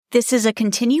This is a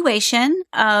continuation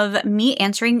of me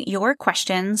answering your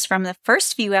questions from the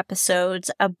first few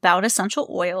episodes about essential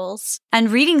oils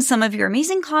and reading some of your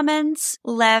amazing comments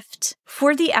left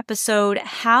for the episode,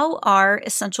 How Are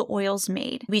Essential Oils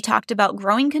Made? We talked about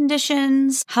growing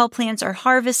conditions, how plants are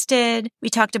harvested. We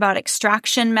talked about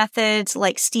extraction methods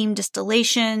like steam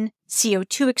distillation,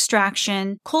 CO2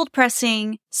 extraction, cold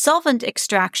pressing, solvent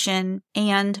extraction,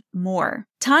 and more.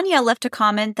 Tanya left a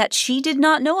comment that she did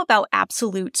not know about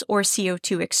absolutes or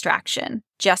CO2 extraction.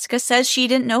 Jessica says she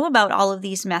didn't know about all of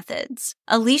these methods.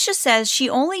 Alicia says she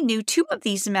only knew 2 of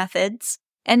these methods.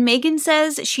 And Megan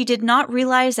says she did not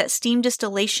realize that steam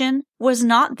distillation was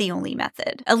not the only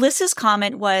method. Alyssa's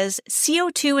comment was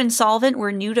CO2 and solvent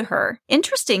were new to her.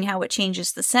 Interesting how it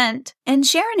changes the scent. And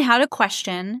Sharon had a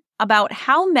question about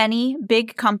how many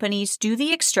big companies do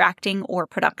the extracting or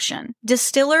production.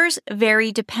 Distillers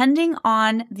vary depending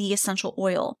on the essential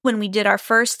oil. When we did our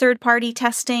first third-party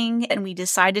testing and we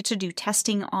decided to do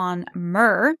testing on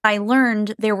myrrh, I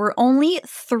learned there were only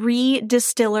 3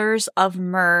 distillers of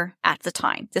myrrh at the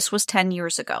time. This was 10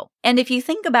 years ago. And if you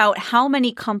think about how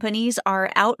many companies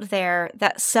are out there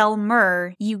that sell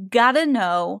myrrh, you gotta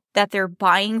know that they're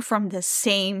buying from the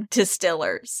same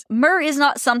distillers. Myrrh is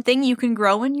not something you can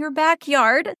grow in your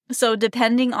backyard. So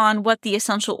depending on what the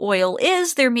essential oil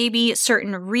is, there may be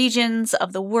certain regions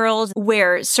of the world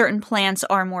where certain plants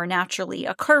are more naturally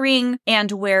occurring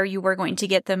and where you are going to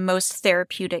get the most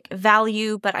therapeutic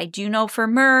value. But I do know for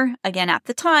myrrh, again, at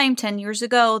the time, 10 years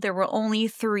ago, there were only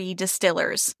 3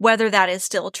 distillers. Whether that is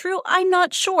still true, I'm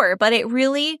not sure, but it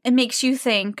makes you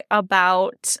think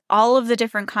about all of the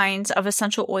different kinds of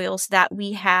essential oils that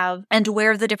we have and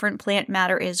where the different plant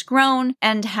matter is grown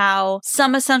and how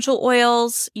some essential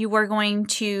oils you are going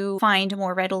to find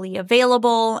more readily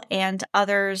available and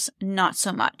others not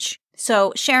so much.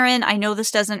 So Sharon, I know this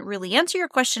doesn't really answer your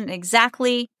question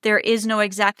exactly. There is no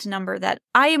exact number that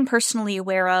I am personally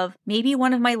aware of. Maybe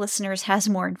one of my listeners has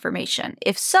more information.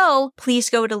 If so,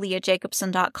 please go to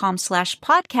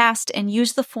leahjacobson.com/podcast and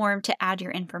use the form to add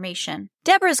your information.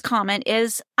 Deborah's comment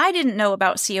is, I didn't know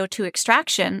about CO2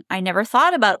 extraction. I never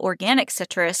thought about organic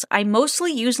citrus. I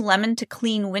mostly use lemon to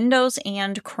clean windows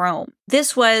and chrome.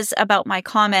 This was about my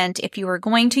comment. If you are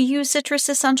going to use citrus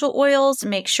essential oils,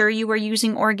 make sure you are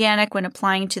using organic when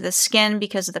applying to the skin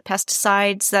because of the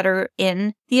pesticides that are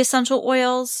in the essential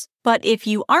oils. But if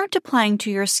you aren't applying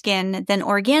to your skin, then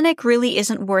organic really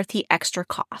isn't worth the extra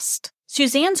cost.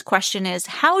 Suzanne's question is,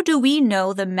 how do we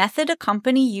know the method a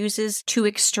company uses to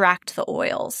extract the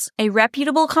oils? A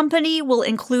reputable company will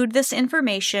include this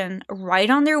information right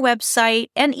on their website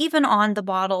and even on the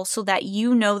bottle so that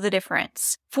you know the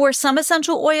difference. For some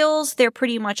essential oils, they're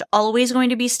pretty much always going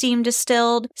to be steam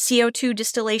distilled. CO2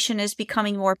 distillation is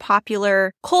becoming more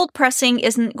popular. Cold pressing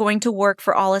isn't going to work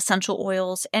for all essential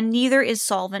oils, and neither is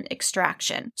solvent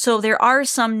extraction. So there are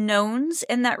some knowns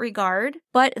in that regard,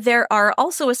 but there are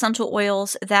also essential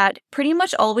oils that pretty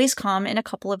much always come in a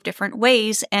couple of different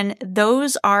ways, and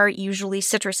those are usually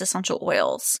citrus essential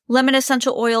oils. Lemon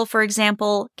essential oil, for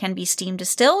example, can be steam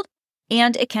distilled,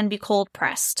 and it can be cold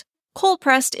pressed. Cold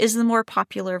pressed is the more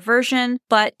popular version,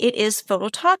 but it is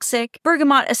phototoxic.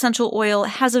 Bergamot essential oil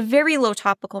has a very low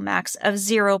topical max of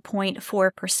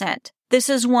 0.4%. This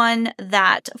is one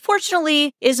that,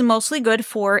 fortunately, is mostly good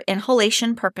for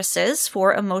inhalation purposes,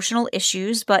 for emotional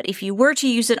issues, but if you were to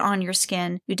use it on your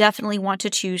skin, you definitely want to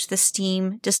choose the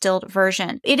steam distilled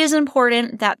version. It is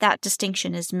important that that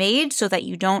distinction is made so that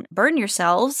you don't burn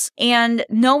yourselves, and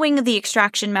knowing the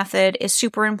extraction method is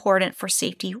super important for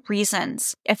safety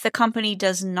reasons. If the company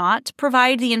does not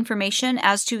provide the information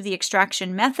as to the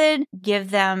extraction method,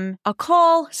 give them a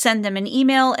call, send them an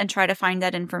email, and try to find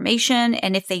that information,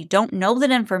 and if they don't know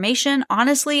that information,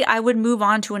 honestly, I would move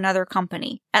on to another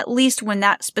company, at least when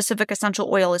that specific essential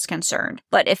oil is concerned.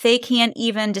 But if they can't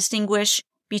even distinguish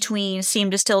between steam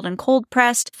distilled and cold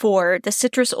pressed for the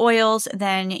citrus oils,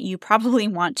 then you probably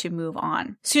want to move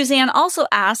on. Suzanne also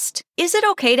asked, is it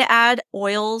okay to add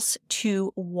oils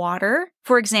to water?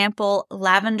 For example,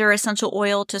 lavender essential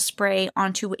oil to spray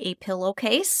onto a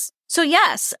pillowcase? So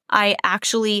yes, I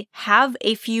actually have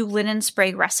a few linen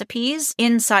spray recipes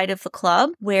inside of the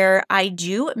club where I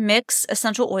do mix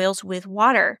essential oils with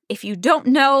water. If you don't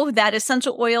know that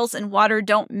essential oils and water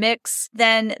don't mix,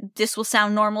 then this will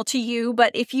sound normal to you.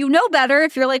 But if you know better,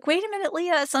 if you're like, wait a minute,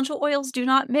 Leah, essential oils do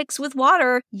not mix with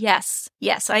water. Yes,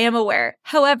 I am aware.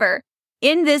 However,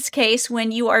 in this case,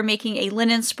 when you are making a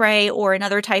linen spray or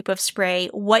another type of spray,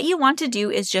 what you want to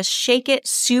do is just shake it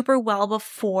super well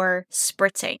before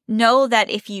spritzing. Know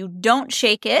that if you don't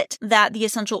shake it, that the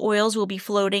essential oils will be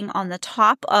floating on the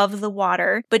top of the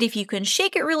water. But if you can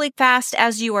shake it really fast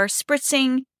as you are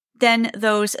spritzing, then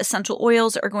those essential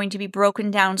oils are going to be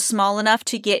broken down small enough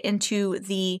to get into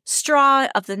the straw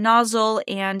of the nozzle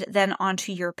and then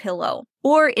onto your pillow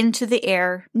or into the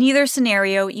air. Neither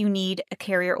scenario you need a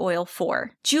carrier oil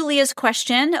for. Julia's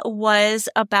question was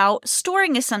about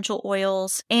storing essential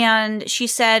oils, and she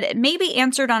said it may be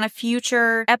answered on a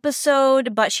future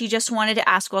episode, but she just wanted to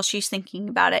ask while she's thinking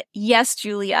about it. Yes,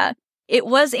 Julia. It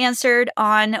was answered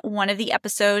on one of the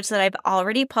episodes that I've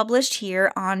already published here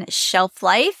on shelf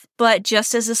life, but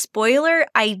just as a spoiler,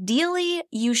 ideally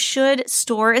you should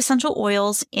store essential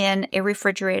oils in a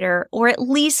refrigerator or at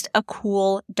least a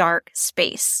cool, dark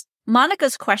space.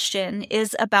 Monica's question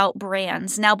is about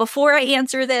brands. Now, before I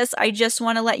answer this, I just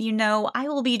want to let you know I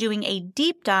will be doing a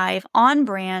deep dive on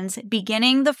brands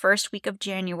beginning the first week of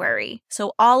January.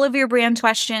 So all of your brand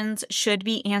questions should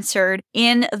be answered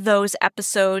in those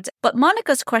episodes. But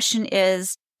Monica's question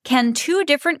is, can two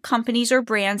different companies or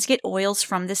brands get oils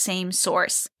from the same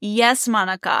source? Yes,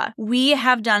 Monica. We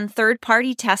have done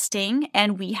third-party testing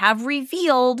and we have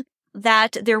revealed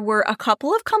that there were a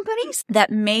couple of companies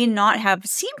that may not have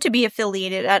seemed to be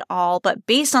affiliated at all, but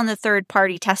based on the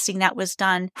third-party testing that was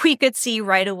done, we could see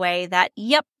right away that,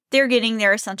 yep, they're getting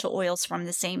their essential oils from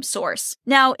the same source.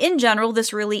 Now, in general,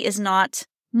 this really is not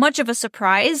much of a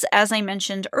surprise. As I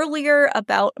mentioned earlier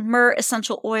about myrrh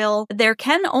essential oil, there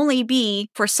can only be,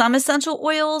 for some essential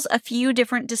oils, a few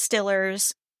different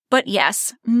distillers. But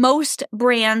yes, most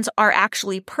brands are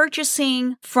actually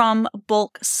purchasing from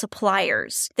bulk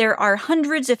suppliers. There are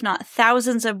hundreds, if not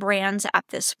thousands of brands at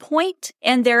this point,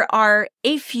 and there are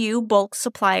a few bulk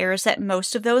suppliers that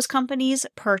most of those companies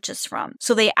purchase from.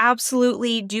 So they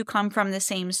absolutely do come from the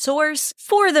same source.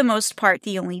 For the most part,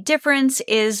 the only difference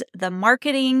is the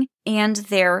marketing and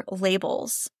their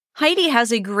labels. Heidi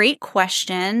has a great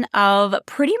question of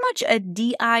pretty much a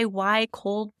DIY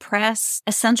cold press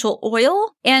essential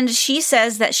oil, and she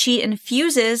says that she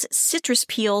infuses citrus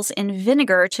peels in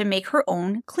vinegar to make her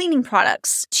own cleaning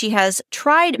products. She has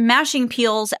tried mashing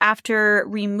peels after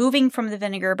removing from the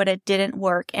vinegar, but it didn't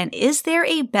work. And is there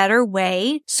a better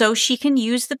way so she can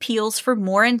use the peels for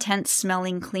more intense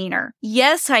smelling cleaner?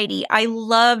 Yes, Heidi, I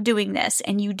love doing this,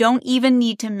 and you don't even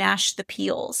need to mash the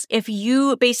peels. If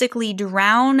you basically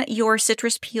drown your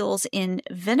citrus peels in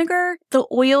vinegar, the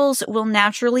oils will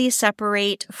naturally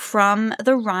separate from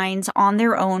the rinds on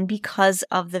their own because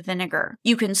of the vinegar.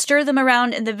 You can stir them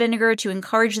around in the vinegar to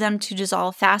encourage them to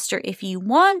dissolve faster if you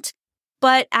want,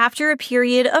 but after a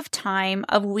period of time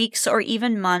of weeks or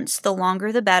even months, the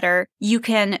longer the better, you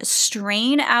can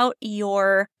strain out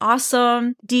your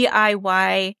awesome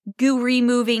DIY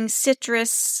goo-removing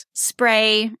citrus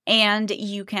spray, and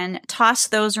you can toss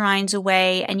those rinds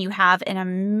away, and you have an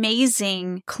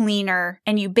amazing cleaner,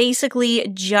 and you basically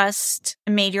just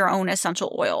made your own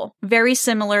essential oil. Very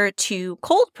similar to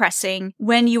cold pressing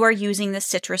when you are using the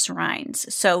citrus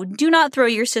rinds. So do not throw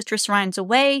your citrus rinds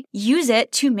away. Use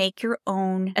it to make your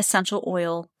own essential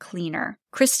oil cleaner.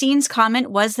 Christine's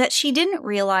comment was that she didn't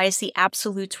realize the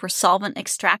absolutes were solvent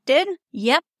extracted.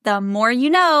 Yep, the more you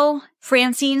know.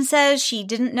 Francine says she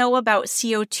didn't know about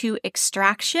CO2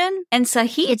 extraction. And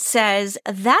Sahid says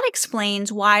that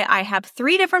explains why I have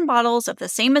 3 different bottles of the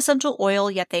same essential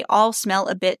oil, yet they all smell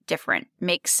a bit different.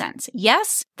 Makes sense.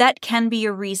 Yes, that can be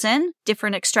a reason.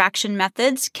 Different extraction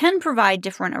methods can provide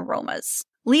different aromas.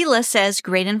 Leela says,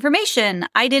 great information.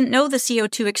 I didn't know the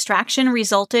CO2 extraction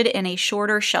resulted in a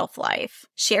shorter shelf life.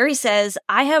 Sherry says,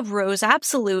 I have Rose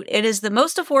Absolute. It is the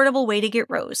most affordable way to get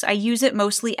Rose. I use it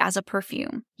mostly as a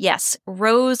perfume. Yes,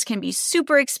 Rose can be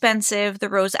super expensive. The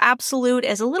Rose Absolute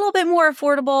is a little bit more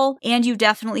affordable, and you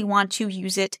definitely want to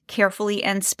use it carefully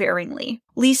and sparingly.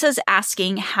 Lisa's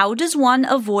asking, how does one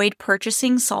avoid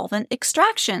purchasing solvent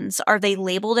extractions? Are they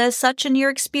labeled as such in your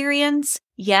experience?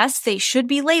 Yes, they should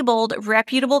be labeled.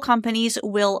 Reputable companies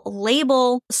will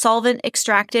label solvent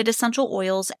extracted essential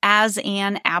oils as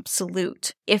an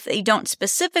absolute. If they don't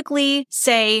specifically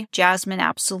say Jasmine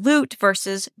Absolute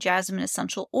versus Jasmine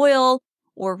Essential Oil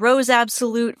or Rose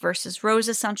Absolute versus Rose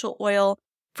Essential Oil,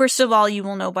 first of all, you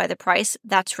will know by the price,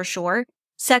 that's for sure.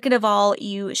 Second of all,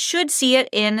 you should see it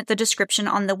in the description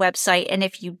on the website, and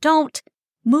if you don't,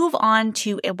 move on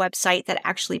to a website that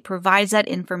actually provides that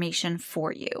information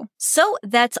for you. So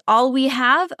that's all we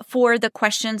have for the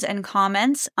questions and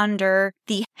comments under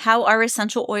the How Are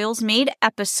Essential Oils Made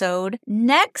episode.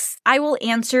 Next, I will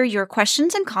answer your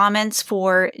questions and comments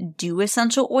for Do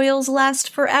Essential Oils Last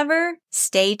Forever?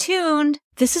 Stay tuned.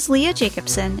 This is Leah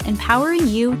Jacobson, empowering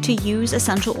you to use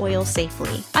essential oils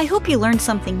safely. I hope you learned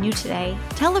something new today.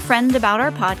 Tell a friend about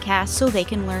our podcast so they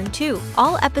can learn too.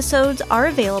 All episodes are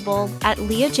available at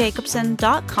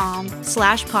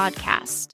leahjacobson.com/podcast.